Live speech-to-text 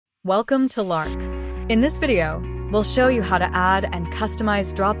Welcome to Lark. In this video, we'll show you how to add and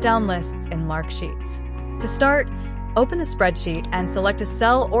customize drop-down lists in Lark Sheets. To start, open the spreadsheet and select a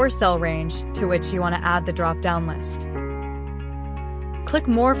cell or cell range to which you want to add the drop-down list. Click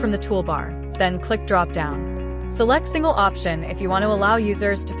More from the toolbar, then click Drop-Down. Select Single Option if you want to allow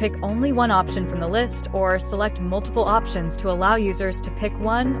users to pick only one option from the list, or select multiple options to allow users to pick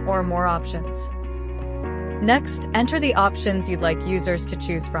one or more options. Next, enter the options you'd like users to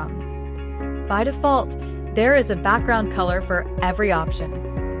choose from. By default, there is a background color for every option.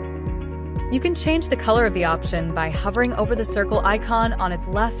 You can change the color of the option by hovering over the circle icon on its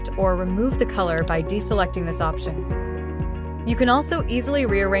left, or remove the color by deselecting this option. You can also easily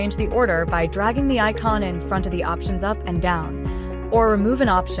rearrange the order by dragging the icon in front of the options up and down, or remove an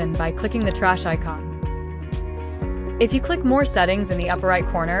option by clicking the trash icon. If you click More Settings in the upper right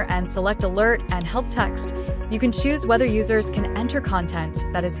corner and select Alert and Help Text, you can choose whether users can enter content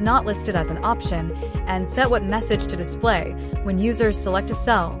that is not listed as an option and set what message to display when users select a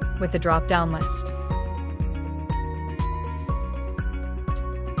cell with the drop-down list.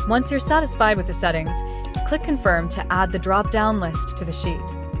 Once you're satisfied with the settings, click Confirm to add the drop-down list to the sheet.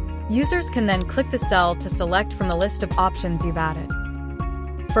 Users can then click the cell to select from the list of options you've added.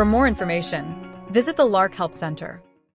 For more information, visit the Lark Help Center.